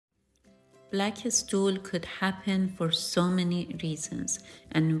Black stool could happen for so many reasons,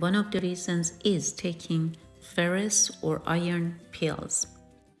 and one of the reasons is taking ferrous or iron pills.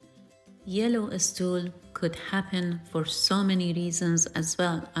 Yellow stool could happen for so many reasons as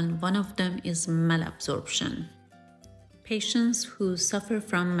well, and one of them is malabsorption. Patients who suffer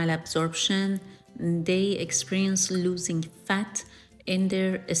from malabsorption, they experience losing fat in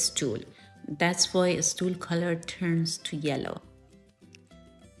their stool. That's why stool color turns to yellow.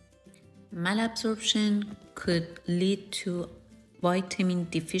 Malabsorption could lead to vitamin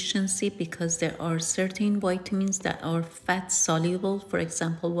deficiency because there are certain vitamins that are fat soluble, for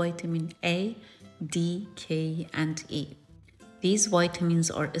example, vitamin A, D, K, and E. These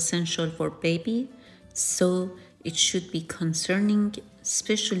vitamins are essential for baby, so it should be concerning,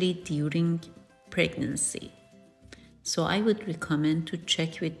 especially during pregnancy. So I would recommend to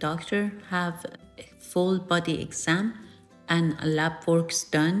check with doctor, have a full body exam and lab works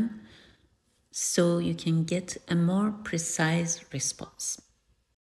done so you can get a more precise response.